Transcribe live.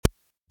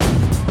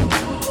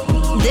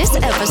This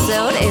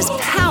episode is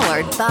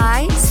powered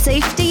by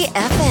Safety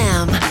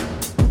FM.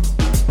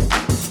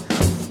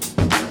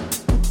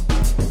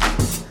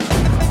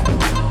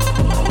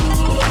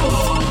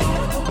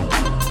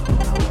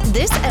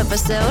 This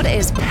episode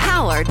is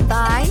powered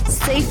by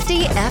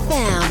Safety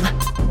FM.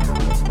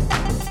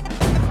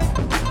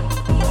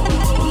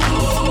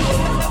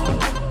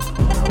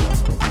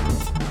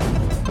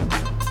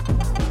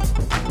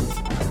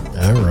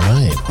 All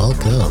right,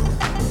 welcome.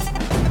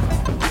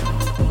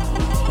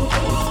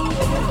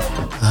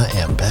 I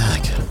am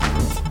back.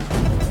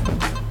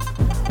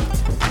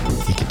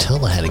 You can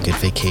tell I had a good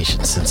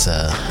vacation since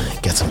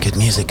got some good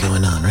music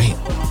going on, right?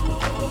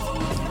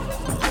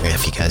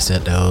 If you guys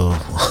don't know,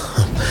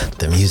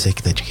 the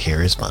music that you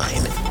hear is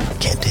mine.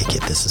 Can't take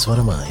it. This is one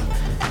of mine.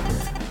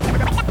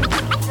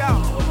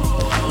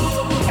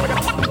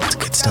 It's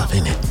good stuff,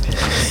 ain't it?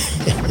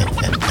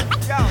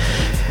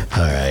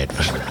 All right.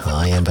 Well,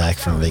 I am back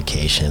from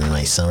vacation,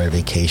 my summer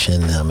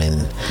vacation. I'm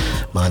in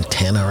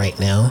Montana right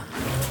now.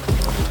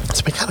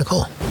 It's been kind of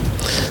cool.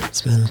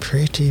 It's been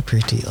pretty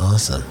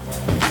awesome.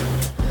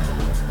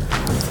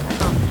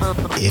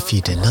 If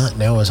you did not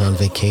know I was on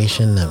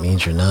vacation, that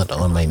means you're not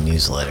on my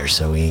newsletter,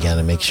 so you got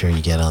to make sure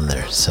you get on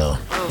there. So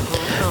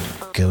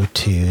go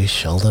to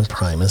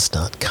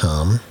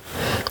sheldonprimus.com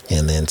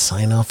and then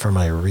sign up for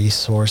my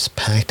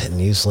resource-packed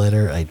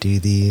newsletter. I do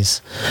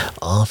these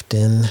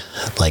often,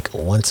 like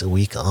once a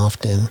week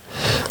often.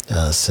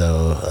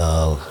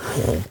 So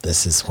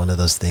this is one of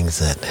those things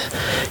that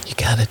you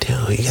got to do.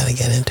 You got to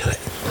get into it,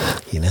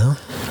 you know?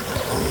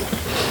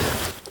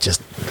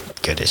 Just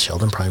go to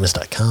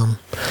sheldonprimus.com.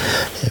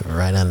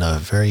 Right on the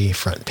very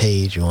front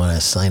page, you want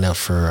to sign up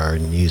for our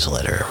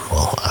newsletter.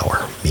 Well,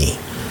 me.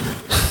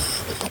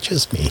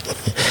 Just me.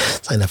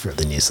 Sign up for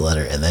the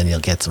newsletter, and then you'll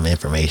get some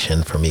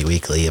information from me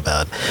weekly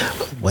about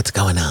what's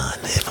going on,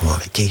 if I'm on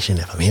vacation,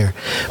 if I'm here.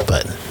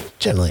 But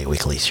generally a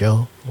weekly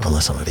show,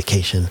 unless I'm on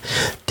vacation.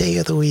 Day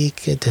of the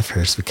week, it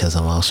differs because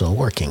I'm also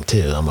working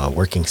too. I'm a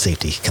working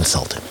safety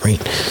consultant, right?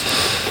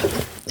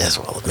 As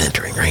well as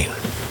mentoring, right?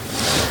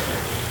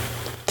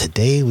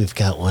 Today we've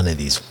got one of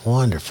these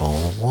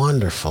wonderful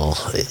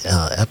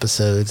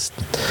episodes.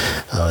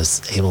 I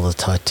was able to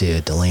talk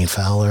to Delaine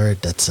Fowler,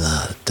 that's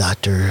a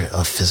doctor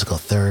of physical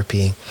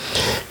therapy,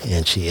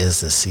 and she is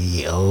the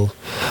CEO,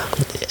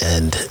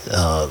 and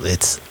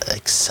it's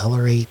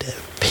Accelerate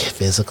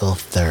Physical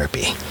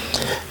Therapy,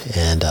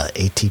 and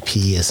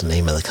ATP is the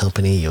name of the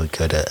company. You would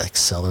go to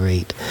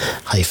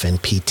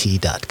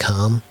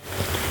accelerate-pt.com.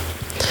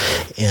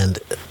 And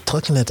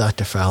talking to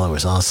Dr. Fowler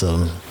was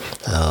awesome.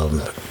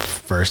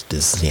 First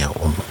is,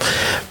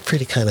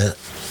 pretty kind of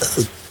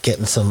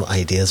getting some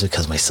ideas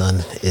because my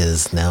son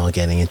is now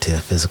getting into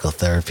physical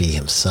therapy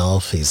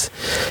himself. He's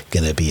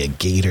going to be a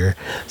gator.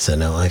 So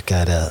now I've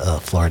got a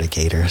Florida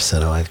gator. So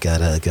now I've got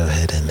to go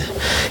ahead and,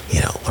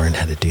 learn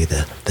how to do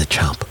the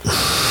chomp.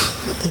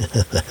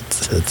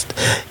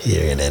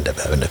 You're going to end up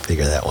having to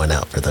figure that one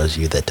out. For those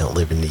of you that don't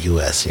live in the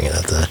U.S., you're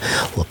going to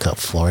have to look up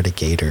Florida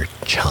gator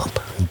chomp.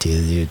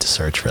 Do the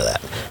search for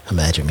that.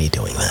 Imagine me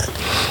doing that.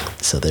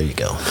 So there you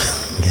go.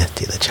 Yeah,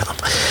 do the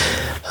chomp.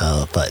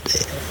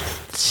 But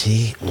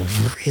she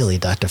really,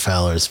 Dr.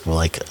 Fowler's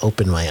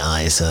opened my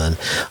eyes on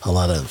a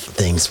lot of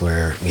things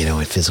where,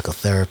 in physical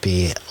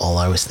therapy, all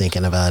I was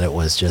thinking about it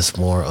was just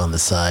more on the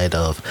side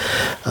of,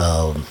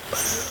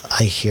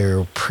 I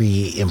hear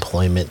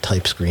pre-employment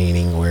type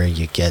screening where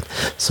you get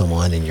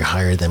someone and you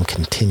hire them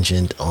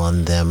contingent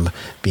on them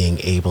being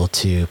able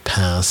to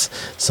pass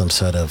some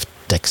sort of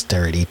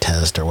dexterity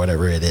test or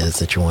whatever it is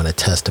that you want to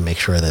test to make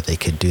sure that they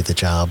could do the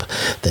job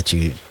that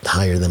you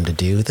hire them to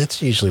do.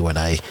 That's usually what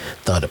I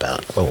thought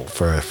about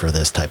for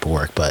this type of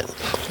work. But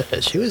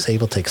she was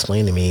able to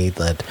explain to me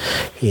that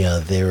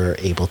they were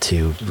able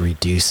to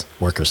reduce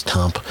workers'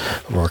 comp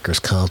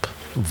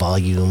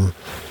volume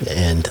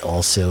and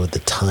also the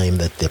time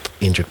that the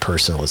injured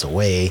person was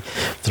away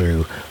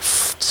through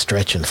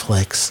stretch and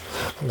flex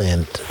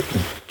and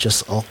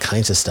just all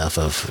kinds of stuff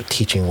of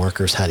teaching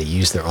workers how to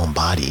use their own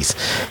bodies.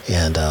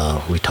 And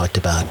we talked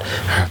about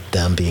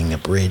them being a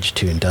bridge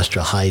to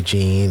industrial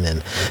hygiene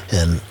and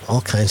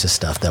all kinds of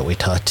stuff that we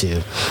talked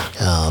to,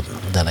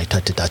 that I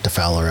talked to Dr.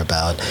 Fowler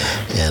about,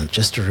 and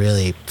just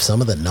really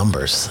some of the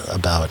numbers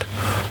about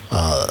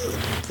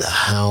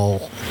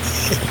how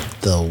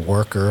the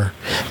worker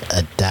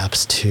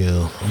adapts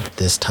to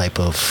this type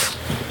of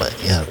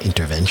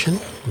intervention,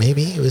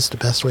 maybe it was the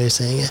best way of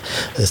saying it.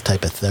 This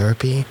type of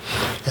therapy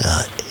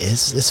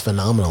is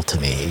phenomenal to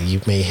me. You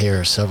may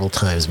hear several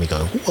times me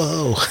going,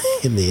 whoa,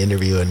 in the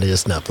interview and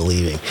just not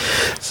believing.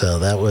 So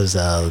that was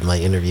my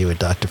interview with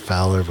Dr.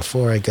 Fowler.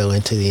 Before I go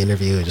into the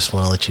interview, I just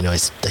want to let you know, I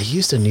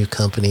used a new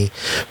company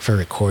for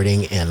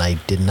recording and I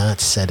did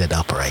not set it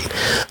up right.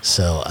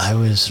 So I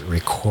was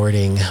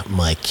recording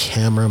my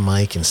camera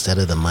mic instead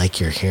of the mic like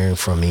you're hearing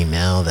from me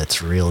now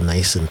that's real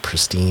nice and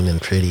pristine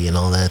and pretty and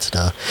all that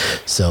stuff.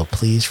 So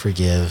please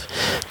forgive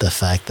the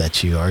fact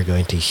that you are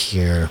going to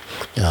hear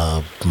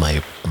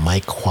my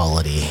mic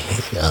quality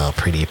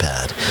pretty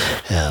bad.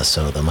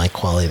 So the mic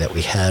quality that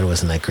we had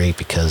wasn't that great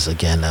because,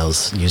 again, that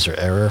was user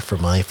error for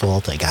my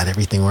fault. I got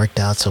everything worked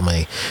out, so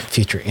my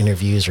future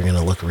interviews are going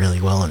to look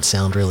really well and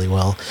sound really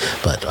well.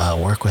 But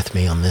work with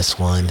me on this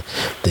one.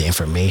 The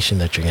information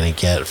that you're going to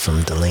get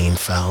from Delaine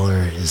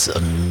Fowler is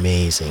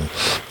amazing.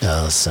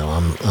 So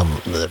I'm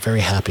very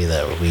happy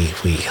that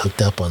we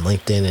hooked up on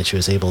LinkedIn and she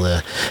was able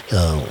to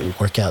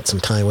work out some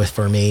time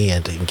for me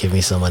and give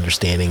me some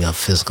understanding of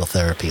physical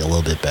therapy a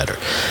little bit better.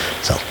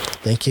 So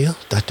thank you,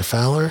 Dr.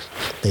 Fowler.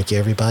 Thank you,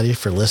 everybody,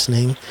 for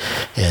listening.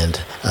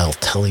 And I'll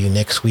tell you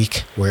next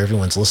week where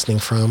everyone's listening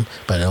from,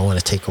 but I don't want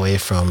to take away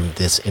from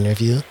this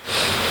interview.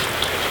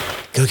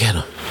 Go get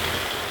them.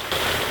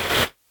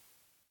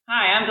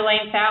 Hi, I'm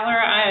Delaine Fowler.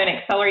 I'm an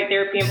Accelerate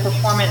Therapy and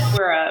Performance.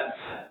 We're a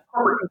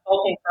corporate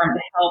consulting firm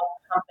to help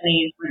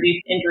companies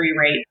reduce injury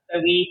rates. So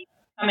we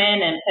come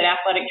in and put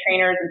athletic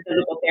trainers and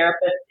physical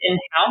therapists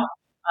in-house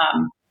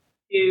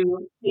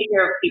to take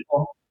care of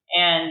people.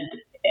 And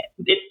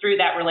it's through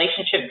that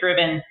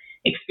relationship-driven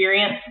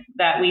experience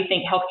that we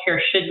think healthcare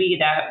should be,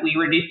 that we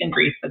reduce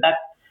injuries. So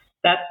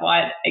that's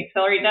what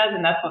Accelerate does,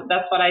 and that's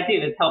what I do,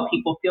 is help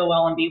people feel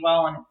well and be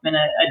well. And it's been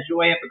a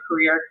joy of a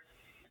career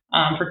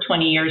for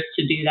 20 years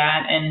to do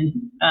that, and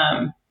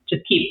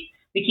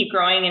we keep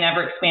growing and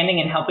ever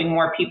expanding and helping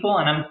more people.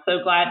 And I'm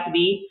so glad to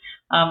be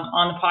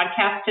on the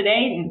podcast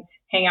today and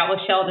hang out with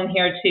Sheldon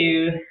here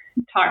to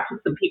talk to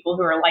some people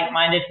who are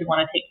like-minded, who want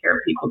to take care of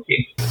people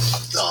too.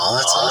 Oh,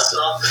 that's awesome.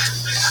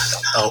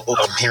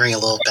 I'm hearing a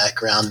little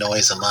background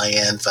noise on my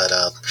end, but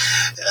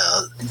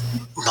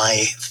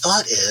my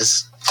thought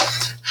is,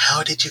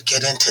 how did you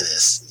get into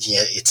this?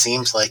 Yeah, it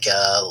seems like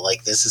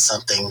this is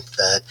something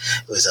that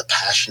was a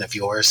passion of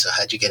yours. So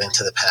how'd you get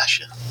into the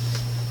passion?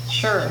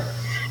 Sure.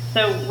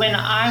 So when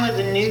I was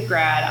a new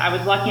grad, I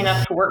was lucky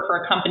enough to work for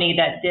a company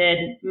that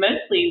did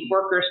mostly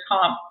workers'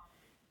 comp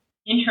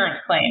insurance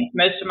claims.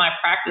 Most of my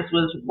practice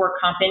was work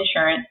comp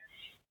insurance.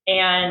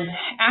 And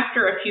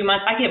after a few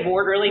months, I get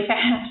bored really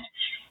fast.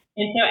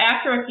 And so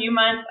after a few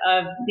months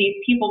of these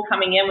people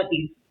coming in with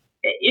these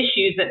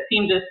issues that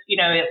seemed just,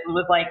 it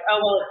was like, oh,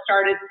 well, it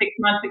started 6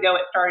 months ago,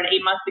 it started 8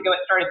 months ago,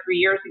 it started 3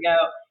 years ago.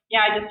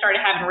 Yeah, I just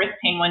started having wrist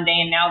pain one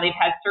day, and now they've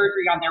had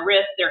surgery on their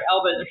wrists, their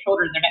elbows, their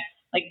shoulders, their neck.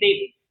 Like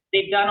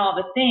they've done all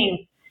the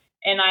things.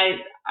 And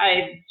I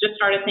just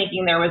started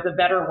thinking there was a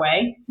better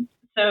way.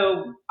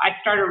 So I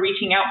started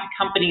reaching out to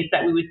companies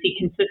that we would see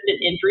consistent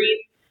injuries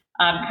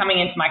coming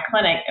into my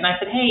clinic. And I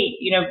said, hey,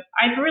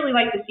 I'd really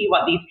like to see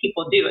what these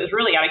people do. It was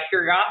really out of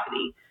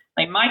curiosity,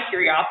 like my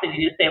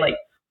curiosity to say, like,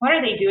 what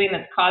are they doing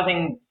that's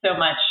causing so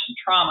much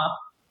trauma,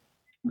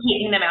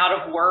 keeping them out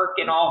of work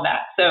and all of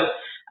that. So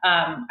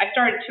I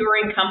started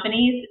touring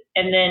companies,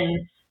 and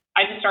then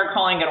I just started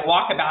calling it a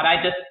walkabout. I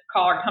just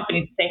call our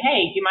companies and say,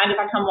 hey, do you mind if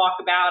I come walk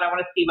about? I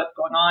want to see what's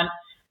going on.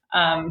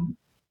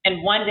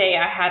 And one day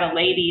I had a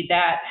lady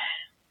that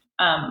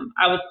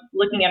I was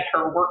looking at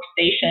her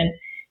workstation,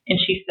 and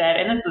she said,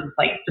 and this was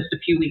like just a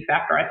few weeks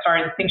after I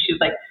started the thing, she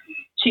was like,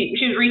 she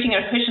was reaching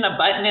and pushing a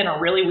button in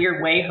a really weird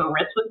way. Her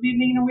wrist was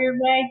moving in a weird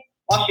way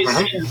while she was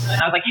pushing the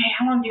button. I was like, hey,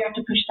 how long do you have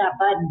to push that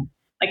button?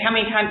 Like, how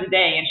many times a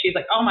day? And she's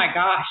like, oh my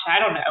gosh, I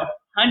don't know,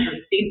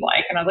 hundreds seems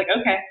like. And I was like,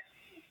 okay,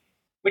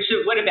 which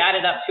would have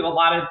added up to a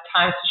lot of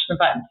times pushing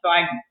the button. So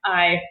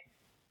I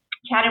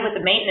chatted with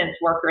the maintenance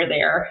worker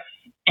there,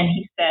 and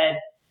he said,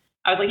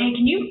 I was like, hey,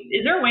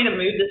 is there a way to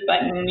move this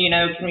button? Can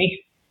we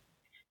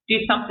do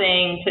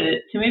something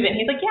to move it? And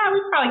he's like, yeah,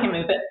 we probably can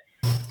move it.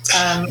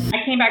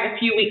 I came back a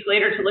few weeks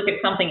later to look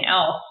at something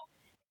else,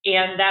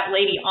 and that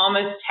lady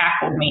almost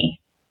tackled me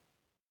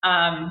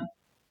and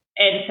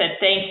said,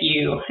 thank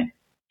you.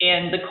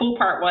 And the cool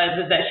part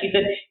is that she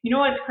said,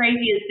 what's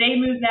crazy is they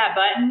moved that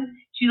button.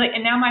 She's like,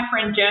 and now my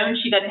friend Joan,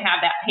 she doesn't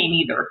have that pain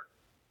either.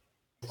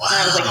 Wow. And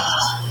I was like,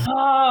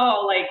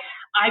 oh, like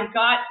I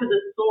got to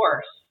the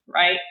source,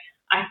 right?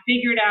 I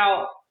figured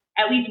out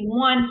at least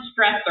one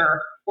stressor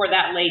for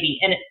that lady,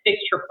 and it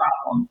fixed her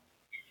problem.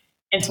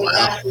 And so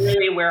that's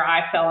really where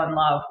I fell in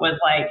love, was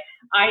like,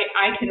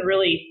 I can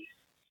really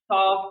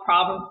solve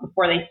problems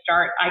before they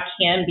start. I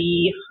can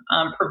be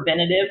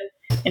preventative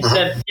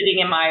instead of sitting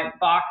in my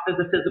box as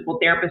a physical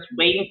therapist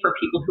waiting for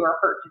people who are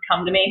hurt to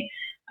come to me.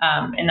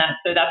 And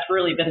that's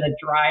really been the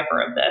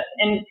driver of this.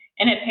 And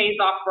it pays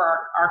off for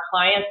our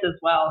clients as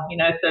well.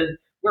 So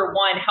we're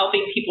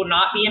helping people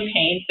not be in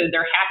pain, so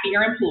they're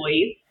happier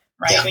employees,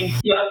 right?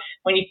 Yeah.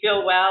 When you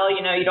feel well,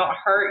 you don't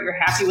hurt, you're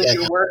happy with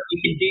your work,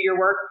 you can do your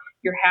work,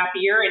 you're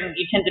happier, and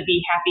you tend to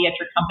be happy at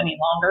your company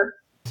longer.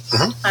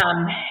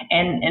 Mm-hmm.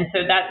 And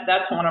so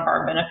that's one of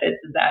our benefits,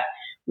 is that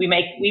we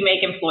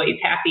make employees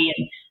happy,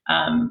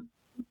 and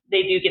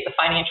they do get the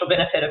financial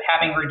benefit of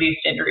having reduced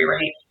injury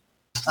rates.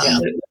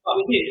 With what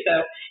we do.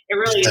 So it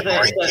really is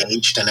more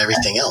engaged and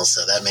everything else.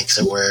 So that makes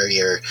it where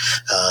your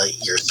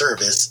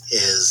service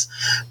is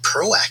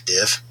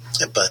proactive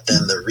But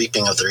then the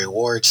reaping of the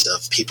rewards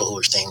of people who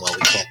are saying, well,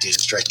 we can't do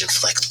stretch and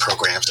flex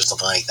programs or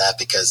something like that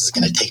because it's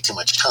going to take too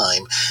much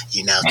time.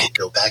 You now can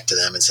go back to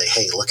them and say,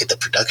 hey, look at the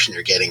production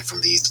you're getting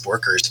from these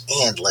workers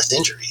and less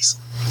injuries.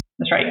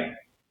 That's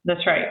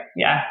right.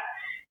 Yeah.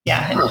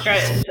 And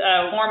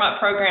warm-up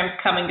programs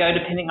come and go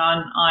depending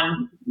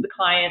on the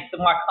clients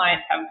and what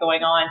clients have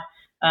going on.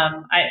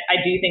 I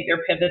do think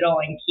they're pivotal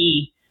and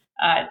key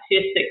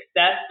to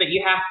success, but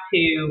you have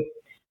to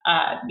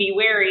be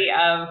wary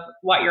of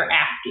what you're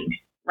asking,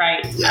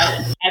 right? Yeah.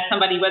 As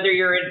somebody, whether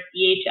you're an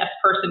EHS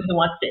person who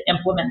wants to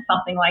implement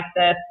something like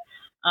this,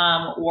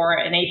 or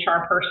an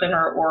HR person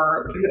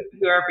or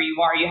whoever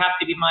you are, you have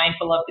to be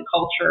mindful of the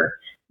culture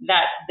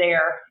that's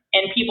there.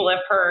 And people have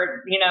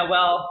heard,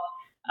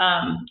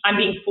 I'm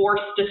being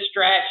forced to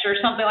stretch or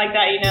something like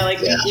that.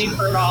 We've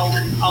heard all the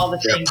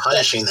You're things. You're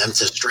punishing them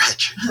to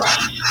stretch.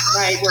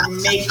 Right. We're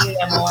making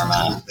them warm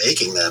up.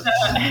 Making them.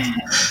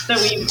 So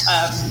we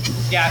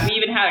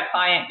even had a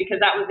client, because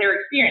that was their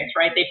experience,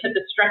 right? They put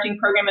the stretching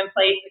program in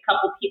place. A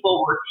couple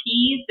people were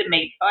teased and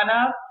made fun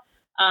of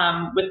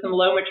with some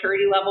low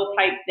maturity level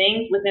type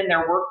things within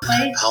their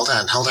workplace. Hold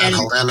on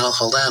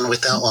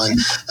with that one.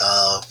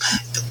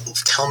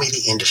 Tell me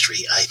the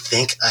industry. I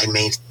think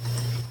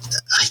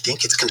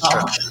it's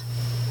construction.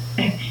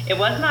 It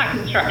was not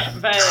construction,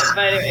 but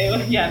it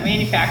was,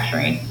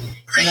 manufacturing.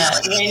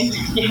 Really?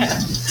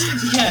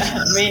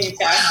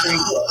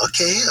 Manufacturing.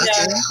 Okay.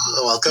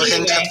 Well, go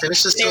ahead and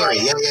finish the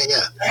story.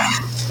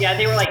 Yeah,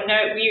 they were like, no,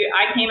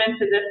 I came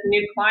into this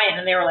new client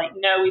and they were like,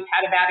 no, we've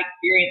had a bad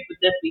experience with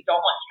this. We don't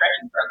want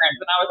stretching programs.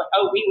 And I was like,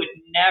 oh, we would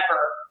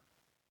never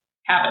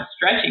have a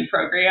stretching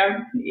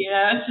program,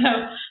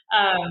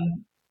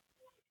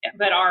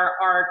 but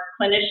our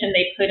clinician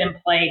they put in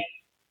place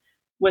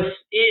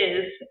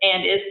is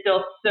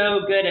still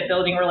so good at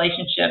building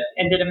relationships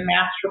and did a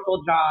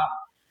masterful job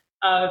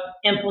of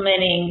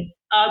implementing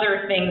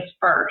other things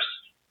first.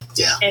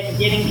 Yeah. And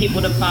getting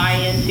people to buy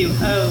into,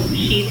 oh,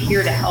 she's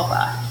here to help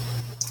us.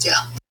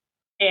 Yeah.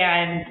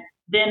 And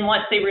then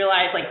once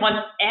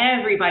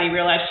everybody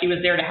realized she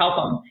was there to help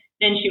them,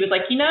 then she was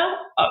like, y'all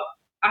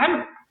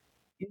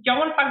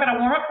want to talk about a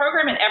warm-up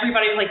program? And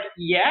everybody was like,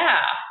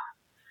 yeah.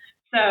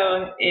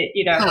 So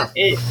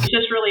it's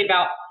just really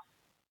about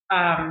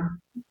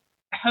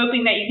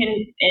hoping that you can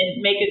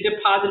make a good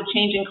positive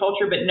change in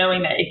culture, but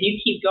knowing that if you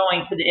keep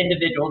going to the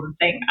individuals and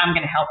saying, I'm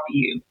going to help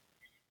you,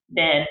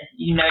 then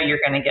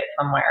you're going to get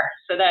somewhere.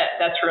 So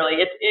that's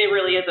really, it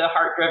really is a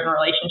heart-driven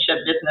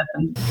relationship business.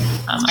 And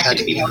I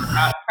couldn't be more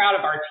proud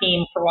of our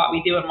team for what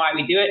we do and why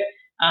we do it.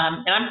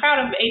 And I'm proud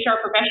of HR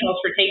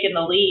professionals for taking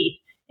the lead,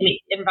 and the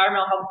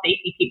environmental health and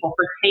safety people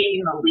for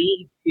taking the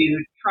lead to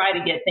try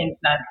to get things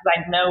done,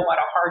 because I know what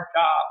a hard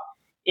job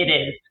it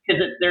is,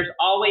 because there's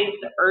always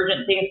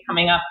urgent things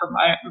coming up for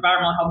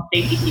environmental health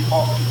and safety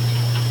people,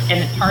 and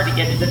it's hard to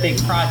get to the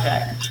big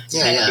projects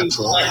that you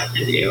want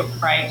to do,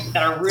 right,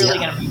 that are really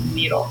going to move the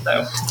needle.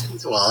 So,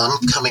 well,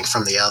 I'm coming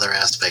from the other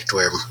aspect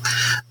where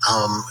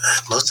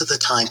most of the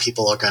time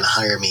people are going to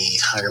hire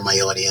my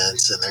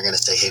audience, and they're going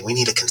to say, hey, we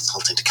need a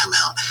consultant to come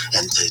out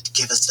and to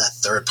give us that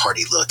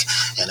third-party look.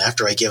 And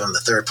after I give them the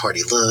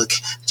third-party look,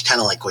 it's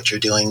kind of like what you're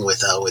doing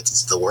with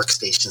the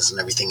workstations and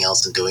everything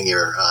else, and doing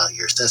your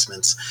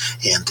assessments.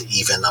 And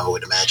even I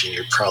would imagine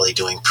you're probably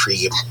doing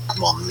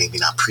maybe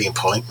not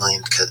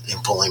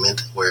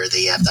pre-employment, where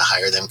they have to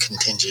hire them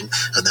contingent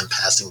of them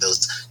passing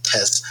those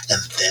tests, and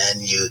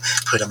then you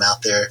put them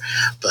out there.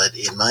 But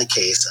in my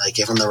case, I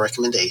give them the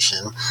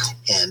recommendation,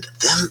 and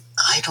then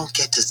I don't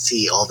get to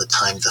see all the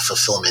time the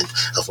fulfillment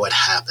of what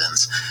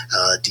happens.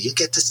 Do you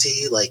get to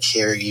see, like,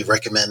 here you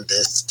recommend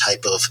this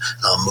type of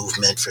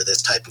movement for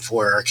this type of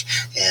work,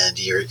 and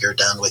you're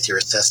done with your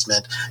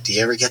assessment? Do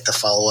you ever get the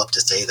follow-up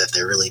to say that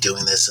they're really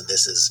doing this and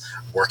this is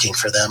working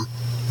for them?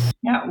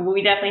 Yeah,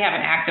 we definitely have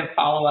an active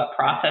follow-up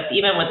process,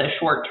 even with a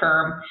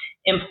short-term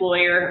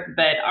employer.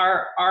 But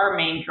our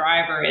main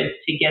driver is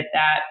to get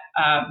that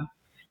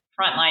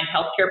frontline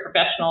healthcare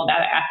professional,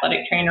 that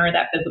athletic trainer,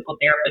 that physical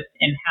therapist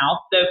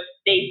in-house. So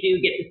they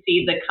do get to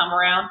see the come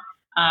around.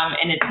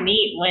 And it's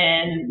neat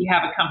when you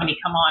have a company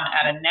come on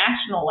at a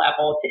national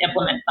level to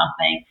implement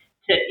something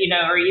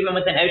or even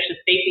with an OSHA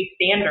safety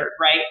standard,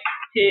 right?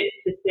 To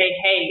say,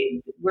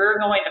 hey, we're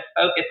going to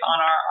focus on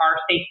our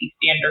safety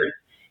standards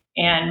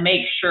and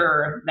make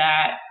sure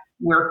that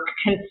we're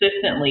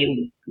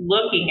consistently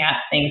looking at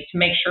things to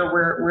make sure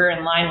we're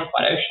in line with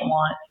what OSHA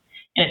wants.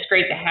 And it's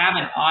great to have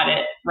an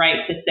audit,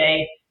 right, to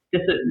say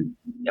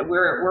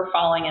we're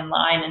falling in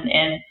line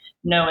and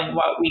knowing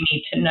what we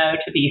need to know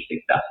to be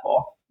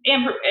successful.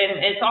 And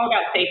it's all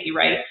about safety,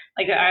 right?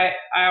 Like I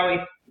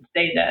always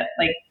say that,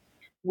 like,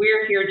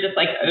 we're here just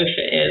like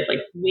OSHA is.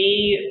 Like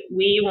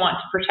we want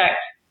to protect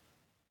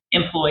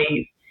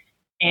employees,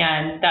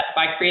 and that's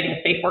by creating a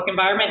safe work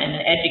environment and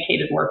an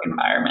educated work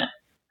environment.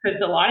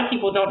 Because a lot of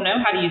people don't know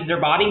how to use their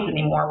bodies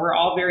anymore. We're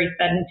all very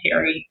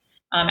sedentary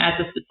as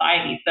a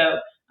society. So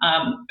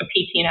a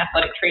PT and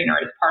athletic trainer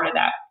is part of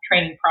that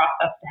training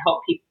process to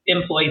help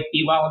employees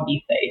be well and be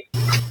safe.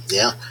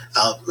 Yeah.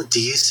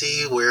 Do you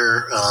see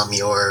where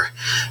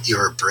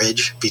your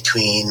bridge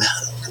between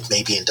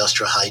maybe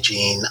industrial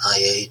hygiene,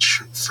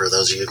 IH, for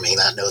those of you who may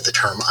not know the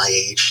term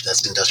IH,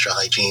 that's industrial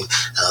hygiene.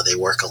 They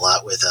work a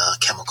lot with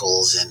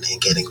chemicals and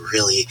getting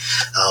really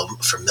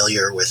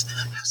familiar with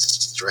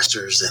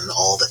stressors and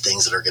all the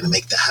things that are going to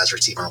make the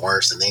hazards even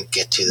worse. And they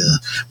get to the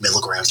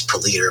milligrams per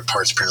liter,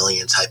 parts per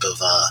million type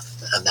of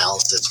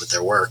analysis with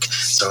their work.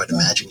 So I'd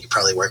imagine you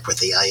probably work with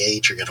the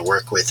IH, you're going to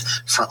work with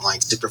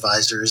frontline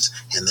supervisors,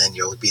 and then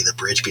you'll be the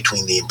bridge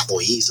between the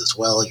employees as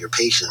well, your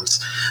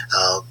patients.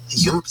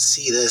 You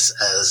see this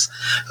as,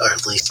 or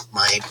at least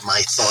my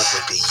thought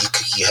would be,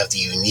 you have the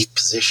unique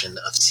position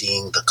of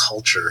seeing the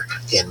culture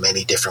in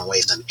many different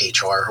ways, and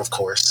HR, of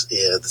course,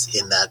 is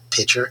in that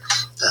picture.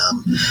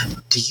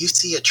 Do you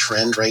see a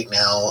trend right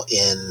now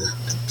in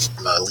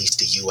at least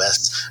the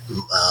U.S.,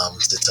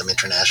 since I'm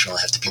international,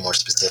 I have to be more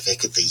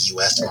specific, the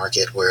U.S.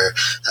 market, where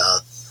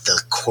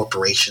the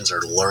corporations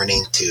are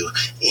learning to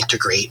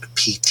integrate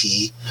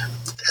PT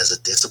as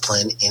a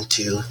discipline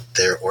into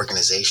their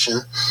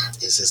organization?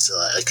 Is this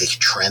like a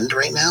trend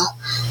right now?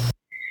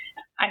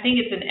 I think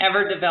it's an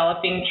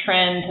ever-developing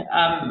trend.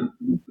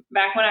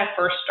 Back when I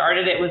first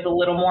started, it was a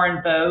little more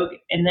in vogue,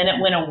 and then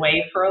it went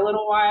away for a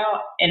little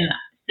while. And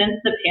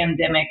since the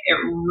pandemic, it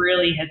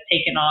really has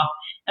taken off.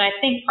 And I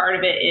think part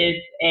of it is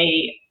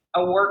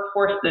a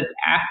workforce that's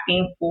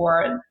asking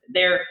for,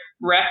 they're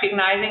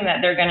recognizing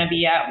that they're going to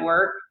be at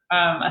work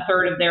a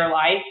third of their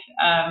life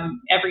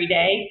every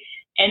day.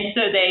 And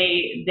so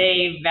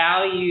they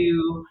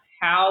value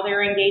how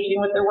they're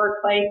engaging with their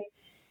workplace.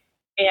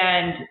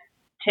 And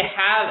to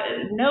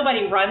have,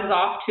 nobody runs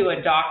off to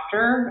a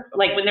doctor,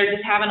 like when they're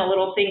just having a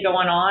little thing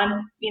going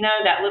on,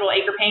 that little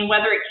ache or pain,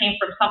 whether it came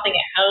from something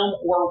at home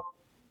or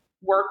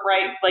work,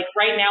 right? Like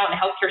right now in the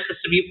healthcare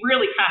system, you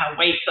really kind of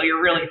wait till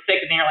you're really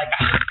sick and you're like,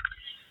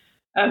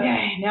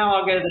 okay, now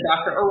I'll go to the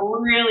doctor,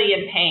 or really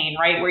in pain,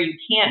 right? Where you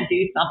can't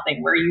do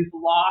something, where you've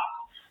lost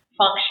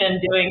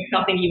function doing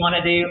something you want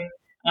to do.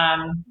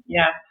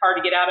 It's hard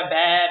to get out of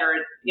bed,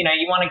 or,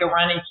 you want to go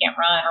run and you can't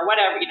run, or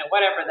whatever,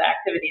 whatever the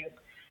activity is.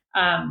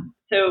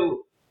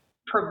 So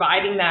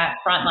providing that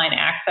frontline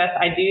access,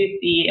 I do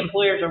see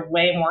employers are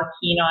way more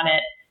keen on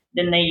it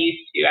than they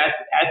used to,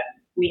 as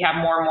we have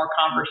more and more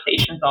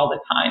conversations all the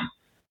time.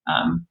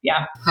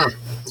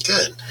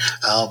 Good.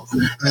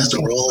 As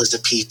a role as a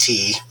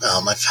PT,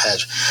 I've had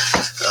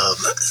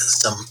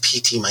some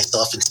PT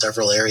myself in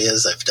several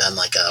areas. I've done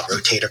like a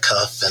rotator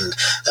cuff and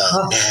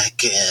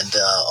neck and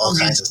all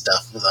kinds of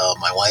stuff.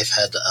 My wife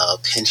had a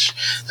pinch,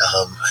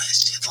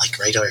 like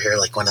right over here,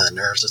 like one of the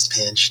nerves was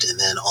pinched, and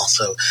then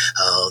also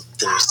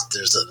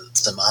there's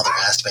some other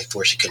aspect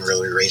where she can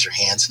really raise her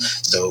hands.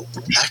 So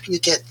after you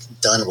get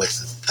done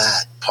with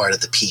that part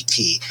of the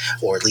PT,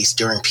 or at least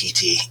during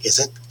PT, is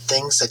it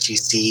things that you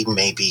see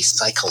maybe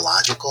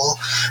psychological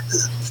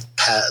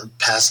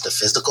past the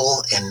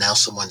physical, and now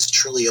someone's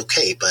truly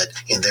okay, but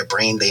in their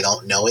brain they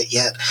don't know it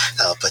yet,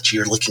 but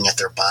you're looking at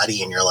their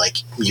body and you're like,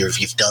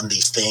 you've done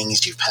these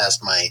things, you've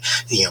passed my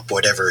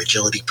whatever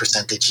agility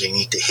percentage they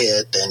need to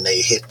hit, then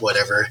they hit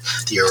whatever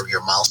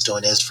your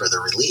milestone is for the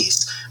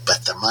release,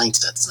 but the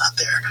mindset's not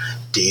there.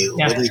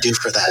 What do you do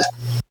for that?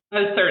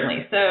 Oh,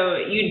 certainly. So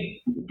you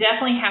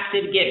definitely have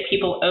to get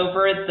people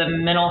over the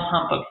mental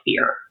hump of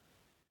fear.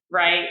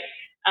 Right.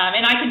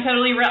 And I can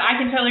totally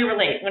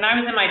relate. When I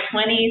was in my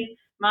 20s,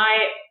 my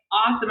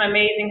awesome,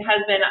 amazing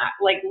husband,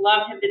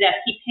 loved him to death.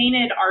 He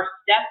painted our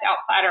steps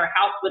outside our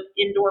house with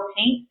indoor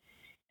paint,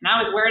 and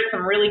I was wearing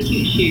some really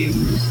cute shoes.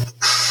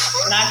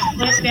 And I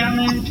slipped down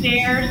those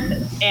stairs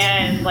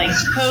and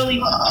totally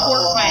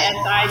tore my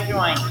SI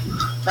joint.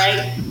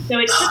 Right. So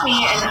it took me,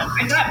 and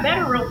I got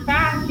better real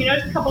fast.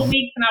 Just a couple of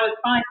weeks and I was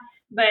fine.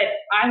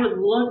 But I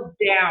would look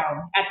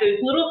down at those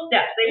little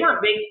steps. They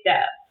weren't big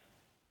steps.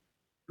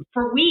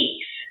 For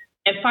weeks.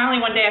 And finally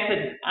one day I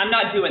said, I'm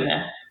not doing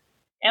this.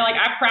 And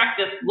I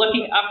practiced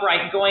looking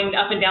upright, going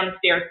up and down the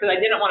stairs, because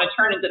I didn't want to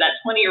turn into that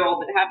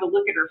 20-year-old that had to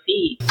look at her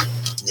feet,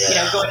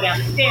 going down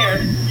the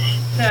stairs.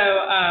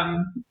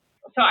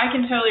 So I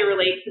can totally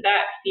relate to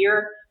that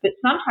fear, but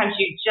sometimes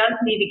you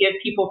just need to give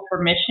people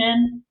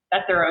permission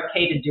that they're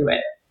okay to do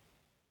it.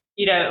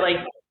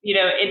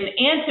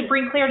 And to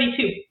bring clarity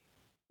too.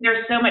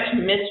 There's so much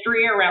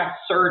mystery around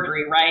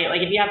surgery, right?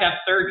 If you have to have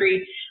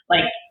surgery,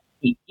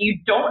 you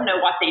don't know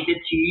what they did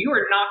to you. You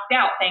were knocked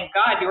out. Thank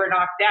God you were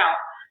knocked out.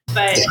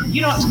 But you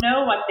don't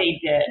know what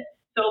they did.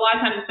 So a lot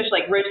of times,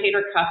 especially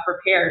rotator cuff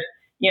repairs,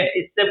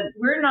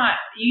 we're not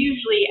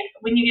usually,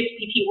 when you get to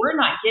PT, we're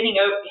not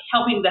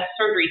helping the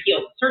surgery heal.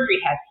 The surgery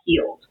has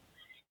healed.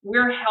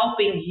 We're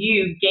helping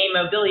you gain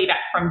mobility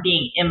back from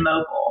being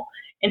immobile.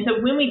 And so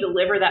when we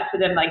deliver that to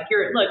them,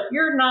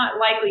 you're not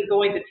likely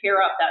going to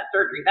tear up that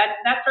surgery.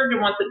 That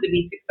surgeon wants it to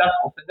be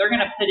successful. So they're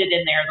going to put it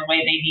in there the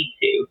way they need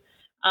to.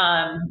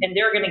 And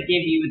they're going to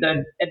give you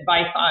the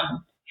advice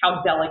on how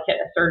delicate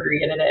a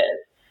surgery it is.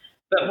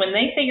 But when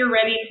they say you're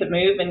ready to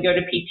move and go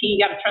to PT,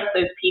 you got to trust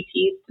those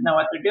PTs to know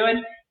what they're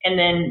doing. And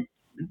then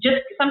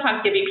just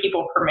sometimes giving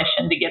people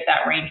permission to get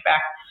that range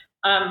back.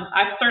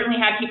 I've certainly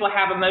had people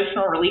have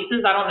emotional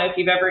releases. I don't know if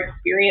you've ever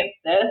experienced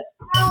this.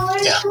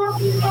 Yeah.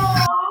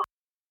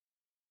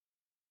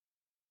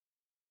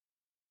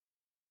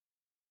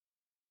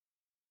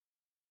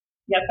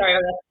 Yeah, sorry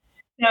about that.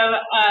 So,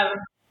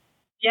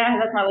 yeah,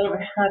 that's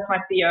my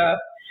CEO.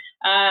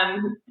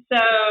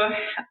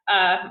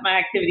 My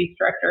activities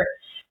director.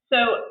 So,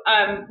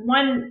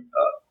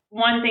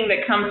 one thing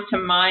that comes to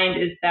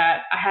mind is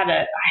that I'm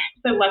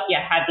so lucky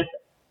I had this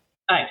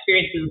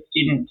experience as a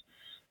student.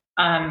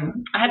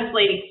 I had this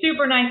lady,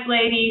 super nice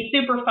lady,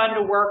 super fun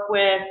to work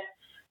with.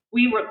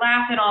 We were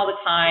laughing all the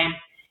time.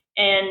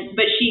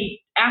 But she,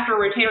 after a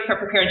rotator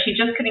cuff repair, and she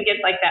just couldn't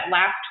get like that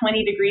last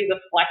 20 degrees of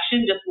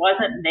flexion, just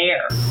wasn't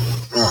there.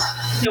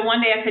 So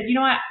one day I said, you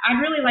know what, I'd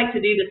really like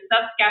to do the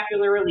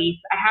subscapular release.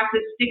 I have to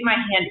stick my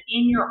hand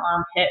in your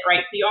armpit,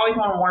 right? So you always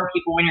want to warn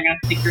people when you're going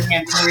to stick your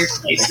hand in weird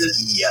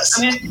places. Yes.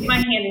 I'm going to stick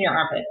my hand in your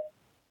armpit.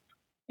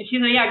 And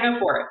she's like, yeah, go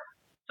for it.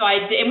 So I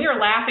did, and we were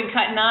laughing,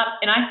 cutting up,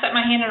 and I stuck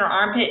my hand in her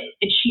armpit,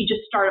 and she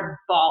just started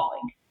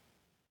bawling,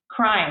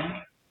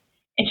 crying.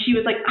 And she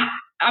was like,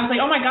 I was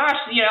like, oh my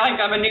gosh, like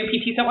I'm a new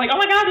PT, so I'm like, oh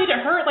my God, did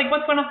it hurt? Like,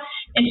 what's going on?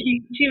 And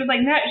she was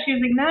like, no. She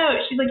was like, no.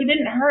 She's like, it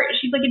didn't hurt.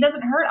 She's like, it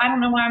doesn't hurt. I don't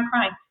know why I'm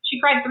crying. She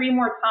cried 3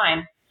 more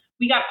times.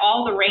 We got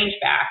all the range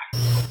back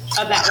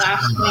of that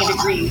last 20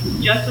 degrees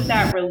just with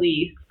that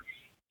release.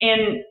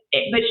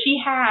 But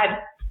she had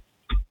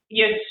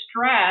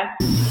stress,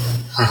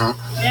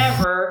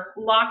 whatever,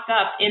 locked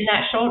up in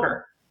that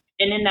shoulder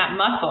and in that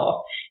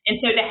muscle. And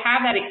so to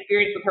have that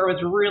experience with her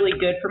was really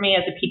good for me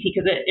as a PT,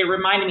 because it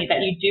reminded me that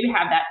you do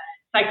have that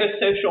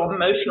psychosocial,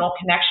 emotional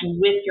connection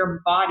with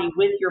your body,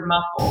 with your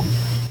muscles.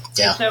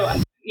 Yeah. And so,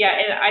 and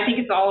I think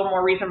it's all the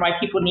more reason why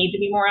people need to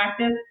be more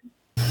active,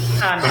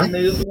 and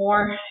move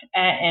more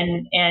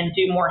and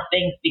do more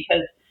things,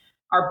 because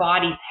our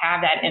bodies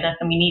have that in us,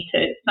 and we need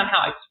to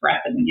somehow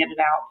express it and get it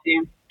out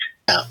too.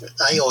 Yeah,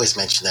 I always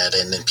mention that,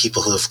 and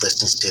people who have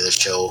listened to the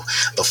show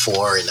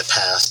before in the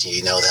past,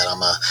 you know that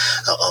I'm a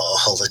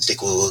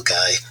holistic woo-woo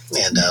guy,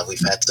 and we've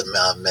had some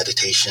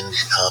meditation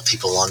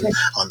people on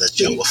the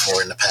show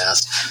before in the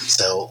past.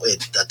 So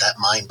that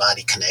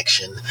mind-body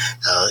connection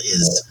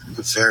is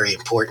very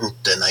important,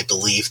 and I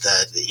believe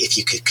that if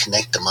you could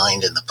connect the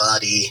mind and the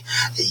body,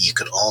 you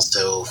could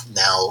also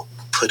now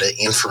put an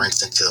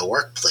inference into the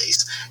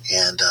workplace,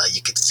 and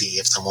you could see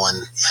if someone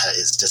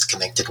is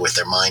disconnected with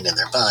their mind and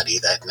their body,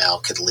 that now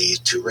could lead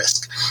to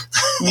risk.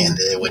 And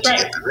once you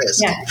get the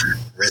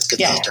risk, it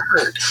leads to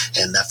hurt,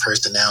 and that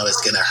person now is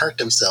going to hurt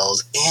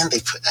themselves, and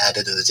they've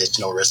added an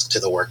additional risk to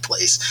the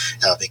workplace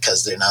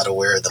because they're not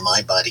aware of the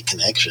mind-body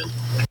connection.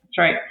 That's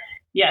right.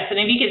 Yes, and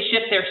if you could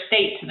shift their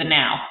state to the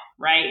now,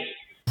 right?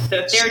 So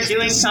if they're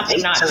doing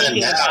something, not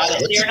thinking about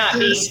it, they're not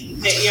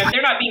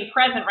being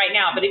present right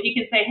now. But if you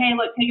can say, hey,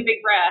 look, take a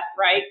big breath,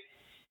 right,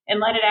 and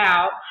let it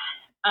out,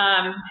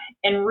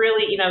 and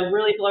really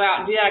blow out,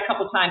 and do that a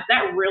couple of times,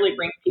 that really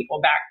brings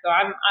people back. So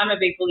I'm a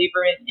big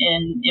believer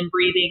in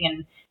breathing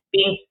and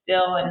being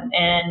still,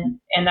 and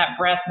that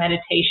breath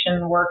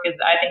meditation work is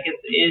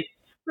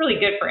really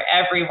good for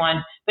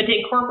everyone. But to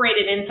incorporate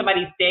it in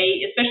somebody's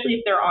day, especially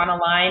if they're on a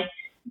line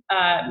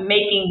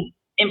making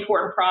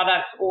important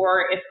products,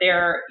 or if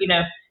they're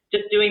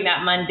just doing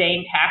that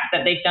mundane task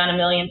that they've done a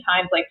million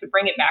times, like to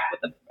bring it back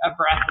with a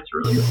breath is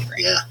really, really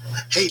great. Yeah.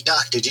 Hey,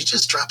 Doc, did you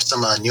just drop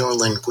some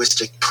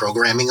neuro-linguistic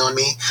programming on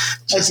me?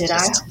 Did I?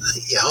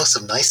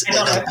 Some nice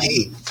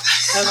NLP.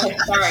 Okay,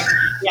 sorry.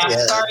 Yeah,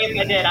 sorry if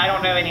I did. I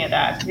don't know any of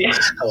that. Yeah.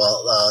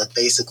 Well,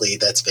 basically,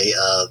 that's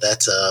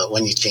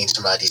when you change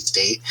somebody's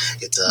state,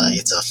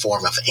 it's a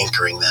form of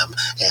anchoring them,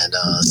 and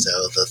so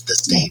the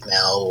state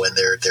now, when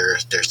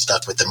they're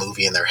stuck with the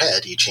movie in their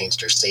head, you change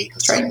their state in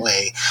some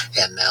way,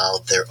 and now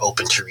they're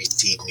open to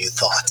receive new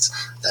thoughts.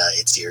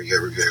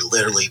 You're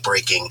literally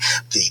breaking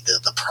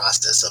the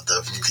process of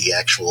the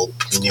actual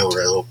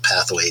neural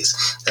pathways.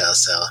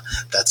 So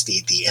that's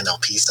the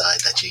NLP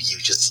side that you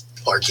just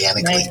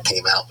organically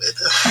came out with.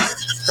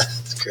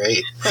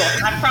 Great. Cool.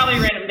 I've probably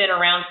been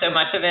around so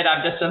much of it,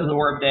 I've just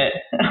absorbed it.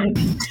 And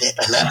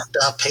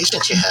that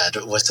patient you had,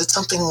 was it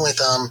something with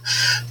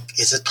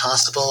is it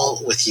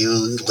possible with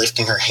you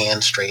lifting her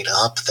hand straight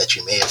up that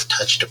you may have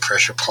touched a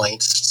pressure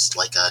point,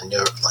 like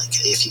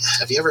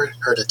have you ever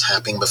heard of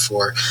tapping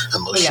before?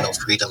 Emotional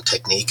freedom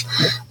technique.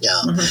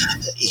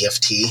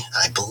 EFT,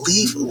 I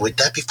believe. Would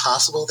that be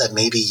possible that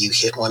maybe you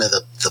hit one of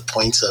the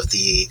points of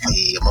the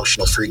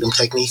emotional freedom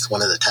technique?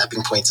 One of the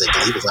tapping points, I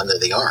believe, is under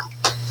the arm.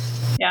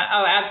 Yeah.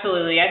 Oh,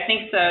 absolutely. I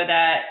think so.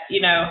 That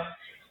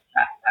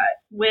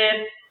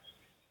with,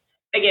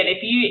 again,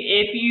 if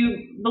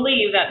you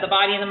believe that the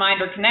body and the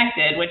mind are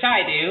connected, which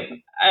I do,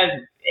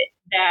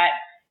 that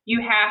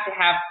you have to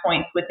have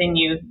points within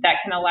you that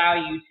can allow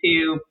you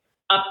to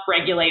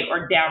upregulate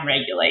or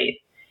downregulate.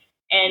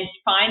 And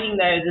finding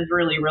those is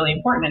really, really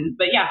important.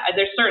 But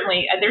there's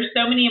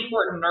so many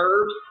important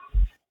nerves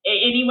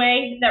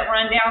anyway that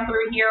run down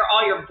through here.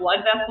 All your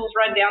blood vessels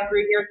run down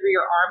through here, through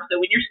your arm. So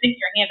when you're sticking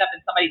your hand up in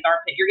somebody's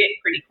armpit, you're getting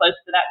pretty close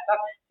to that stuff.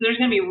 So there's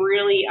going to be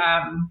really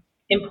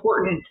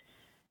important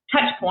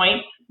touch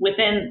points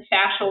within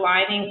fascial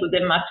linings,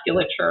 within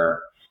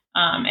musculature,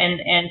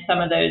 and some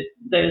of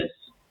those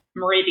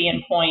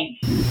meridian points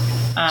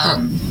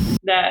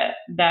that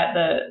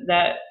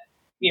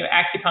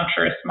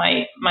acupuncturists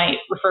might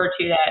refer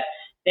to, that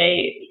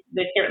they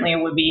certainly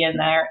would be in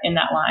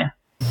that line.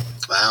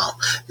 Wow.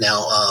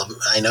 Now,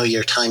 I know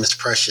your time is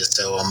precious,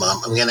 so I'm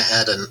going to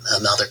add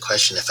another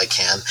question if I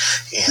can.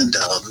 And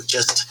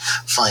just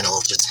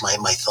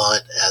my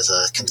thought as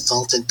a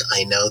consultant,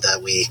 I know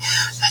that we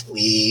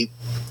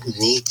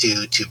need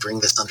to bring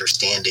this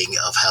understanding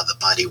of how the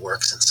body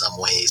works in some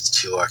ways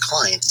to our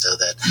clients, so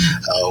that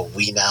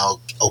we now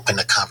open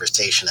a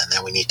conversation, and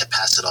then we need to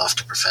pass it off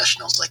to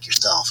professionals like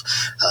yourself.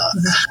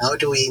 How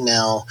do we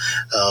now,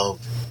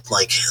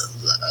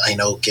 I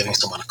know giving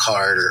someone a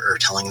card or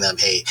telling them,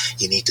 hey,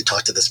 you need to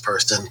talk to this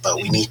person, but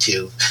we need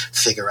to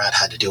figure out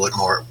how to do it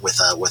more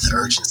with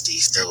urgency.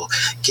 So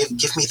give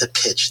me the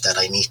pitch that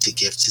I need to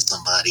give to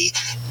somebody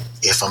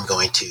if I'm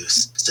going to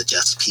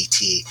suggest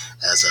PT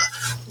as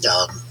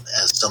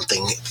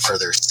something for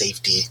their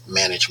safety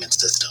management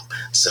system.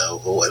 So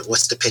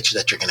what's the pitch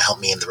that you're going to help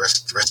me and the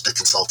rest of the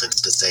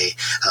consultants to say,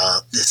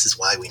 this is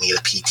why we need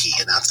a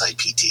PT, an outside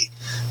PT?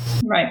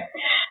 Right.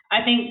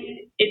 I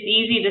think it's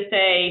easy to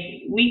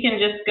say we can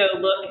just go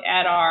look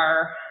at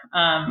our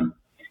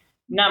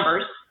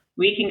numbers.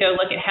 We can go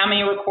look at how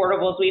many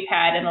recordables we've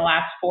had in the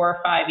last 4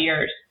 or 5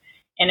 years,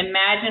 and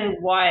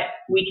imagine what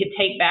we could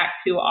take back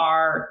to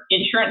our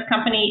insurance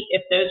company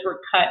if those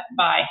were cut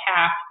by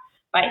half,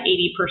 by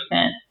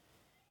 80%.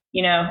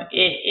 You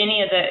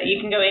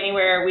can go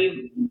anywhere.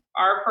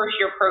 Our first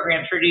year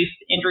programs reduced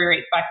injury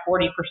rates by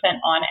 40%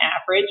 on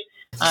average,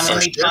 and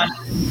we've gone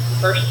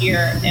first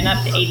year and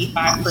up to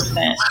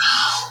 85%.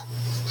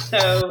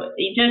 So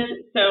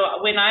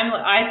when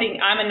I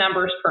think I'm a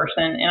numbers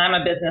person and I'm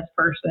a business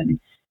person,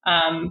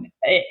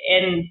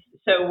 and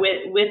so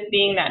with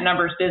being that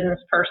numbers business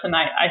person,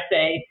 I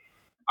say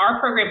our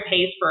program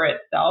pays for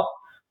itself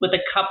with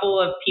a couple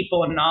of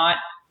people not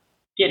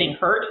getting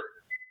hurt,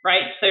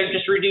 right? So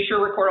just reduce your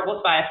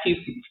recordables by a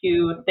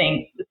few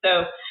things.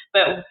 So,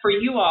 but for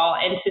you all,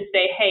 and to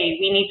say, hey,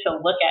 we need to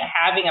look at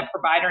having a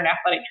provider and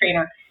athletic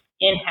trainer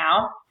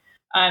in-house,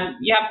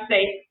 you have to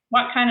say,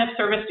 what kind of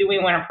service do we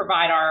want to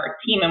provide our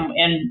team,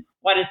 and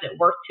what is it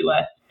worth to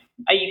us?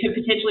 You could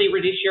potentially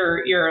reduce your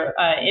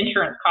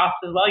insurance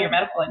costs as well, your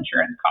medical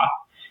insurance costs.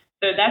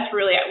 So that's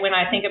really, when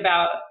I think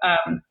about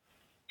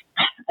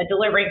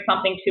delivering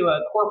something to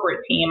a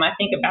corporate team, I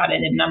think about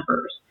it in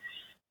numbers.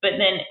 But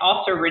then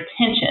also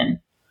retention.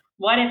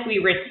 What if we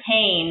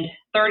retained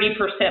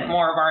 30%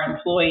 more of our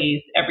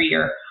employees every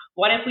year?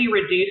 What if we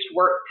reduced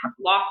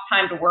lost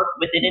time to work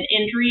within an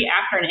injury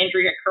after an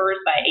injury occurs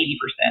by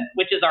 80%,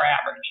 which is our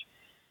average?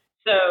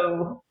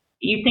 So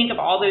you think of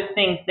all those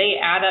things, they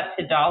add up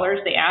to dollars.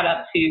 They add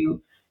up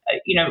to,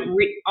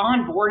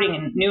 onboarding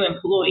a new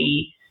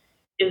employee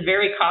is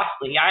very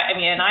costly. I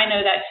mean, and I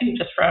know that too,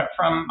 just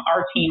from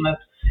our team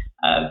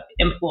of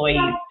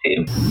employees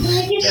too.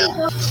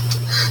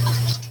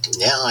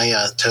 Yeah,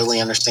 I totally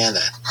understand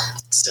that.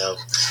 So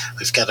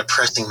we've got a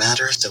pressing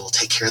matter, so we'll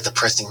take care of the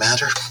pressing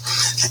matter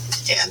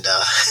and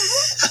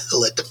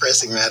let the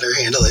pressing matter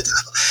handle it.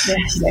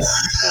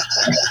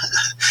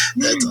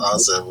 That's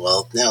awesome.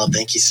 Well, no,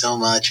 thank you so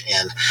much.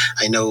 And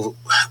I know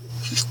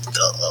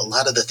a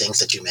lot of the things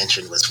that you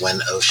mentioned was when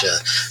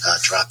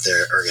OSHA dropped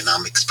their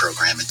ergonomics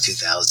program in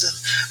 2000.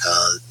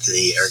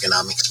 The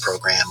ergonomics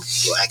program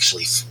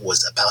actually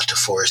was about to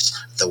force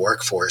the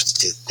workforce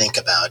to think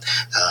about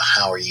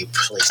how are you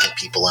placing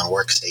people on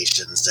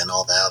workstations and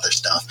all that other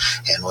stuff.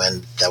 And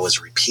when that was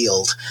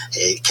repealed,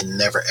 it can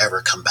never,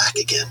 ever come back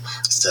again.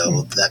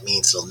 So that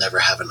means they'll never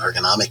have an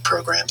ergonomic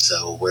program.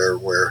 So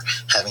we're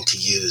having to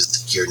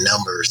use your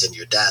numbers and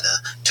your data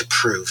to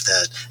prove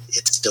that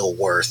it's still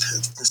worth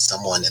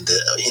someone in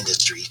the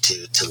industry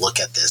to look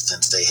at this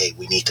and say, hey,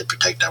 we need to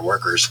protect our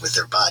workers with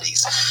their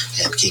bodies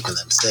and keeping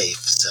them safe.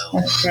 So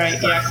that's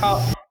right.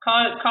 Yeah.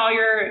 Call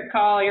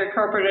your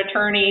corporate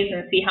attorneys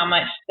and see how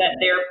much that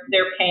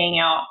they're paying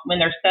out when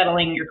they're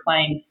settling your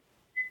claims.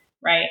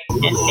 Right.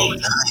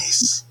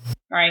 Nice.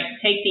 Right.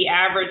 Take the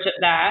average of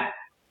that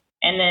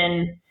and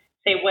then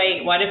say,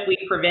 wait, what if we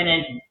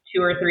prevented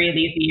 2 or 3 of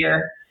these a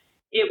year?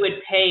 It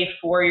would pay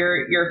for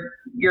your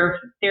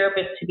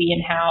therapist to be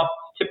in-house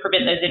to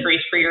prevent those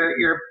injuries, for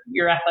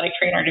your athletic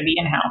trainer to be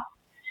in-house.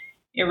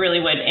 It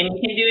really would. And you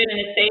can do it in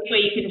a safe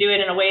way. You can do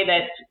it in a way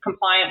that's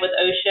compliant with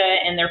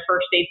OSHA and their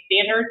first aid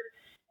standards.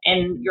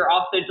 And you're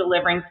also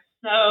delivering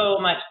so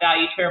much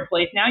value to your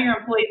employees. Now your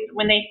employees,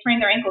 when they sprain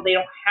their ankle, they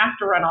don't have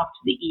to run off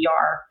to the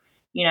ER,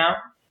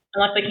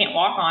 unless they can't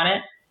walk on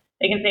it.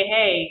 They can say,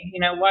 hey,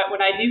 what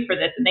would I do for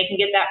this? And they can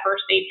get that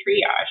first aid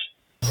triage.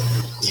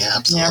 Yeah,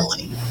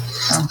 absolutely.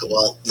 Yeah.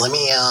 Well, let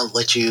me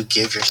let you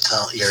give your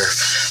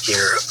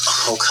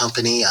whole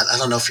company. I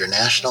don't know if you're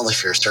national,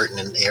 if you're certain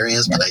in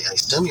areas, but I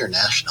assume you're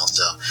national.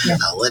 So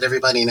let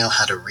everybody know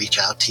how to reach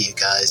out to you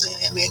guys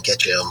and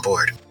get you on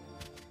board.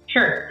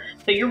 Sure.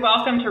 So you're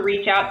welcome to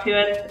reach out to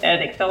us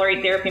at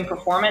Accelerate Therapy and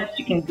Performance.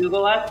 You can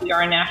Google us. We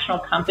are a national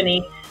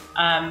company.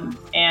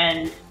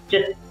 And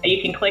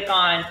you can click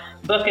on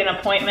book an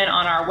appointment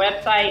on our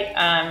website,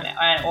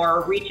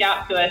 or reach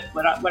out to us,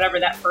 whatever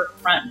that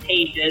front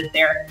page is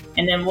there,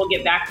 and then we'll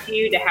get back to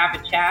you to have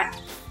a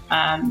chat.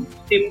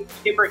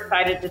 Super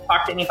excited to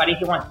talk to anybody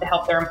who wants to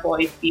help their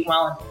employees be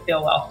well and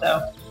feel well.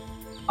 So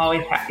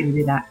always happy to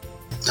do that.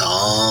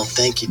 Oh,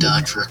 thank you,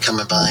 Doc, for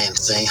coming by and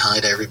saying hi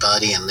to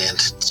everybody and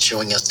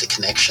showing us the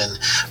connection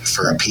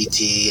for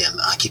PT and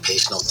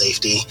occupational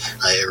safety.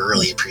 I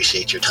really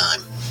appreciate your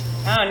time.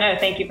 Oh, no,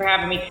 thank you for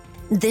having me.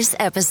 This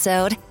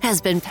episode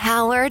has been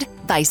powered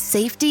by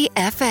Safety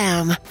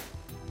FM.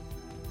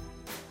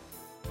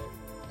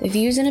 The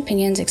views and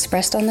opinions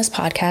expressed on this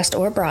podcast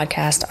or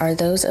broadcast are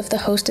those of the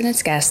host and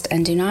its guest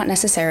and do not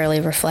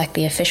necessarily reflect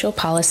the official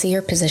policy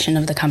or position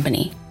of the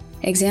company.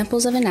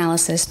 Examples of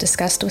analysis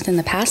discussed within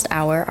the past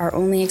hour are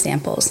only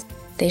examples.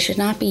 They should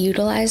not be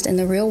utilized in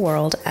the real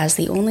world as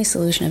the only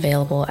solution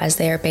available, as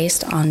they are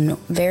based on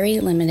very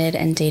limited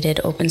and dated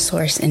open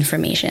source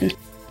information.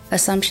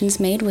 Assumptions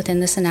made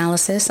within this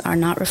analysis are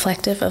not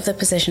reflective of the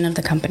position of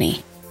the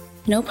company.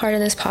 No part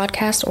of this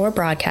podcast or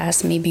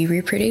broadcast may be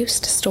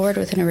reproduced, stored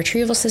within a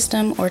retrieval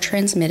system, or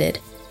transmitted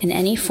in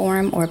any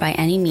form or by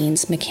any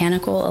means,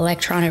 mechanical,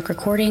 electronic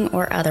recording,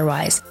 or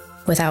otherwise,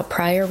 without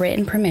prior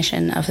written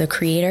permission of the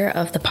creator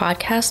of the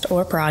podcast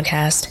or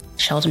broadcast,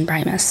 Sheldon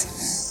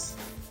Primus.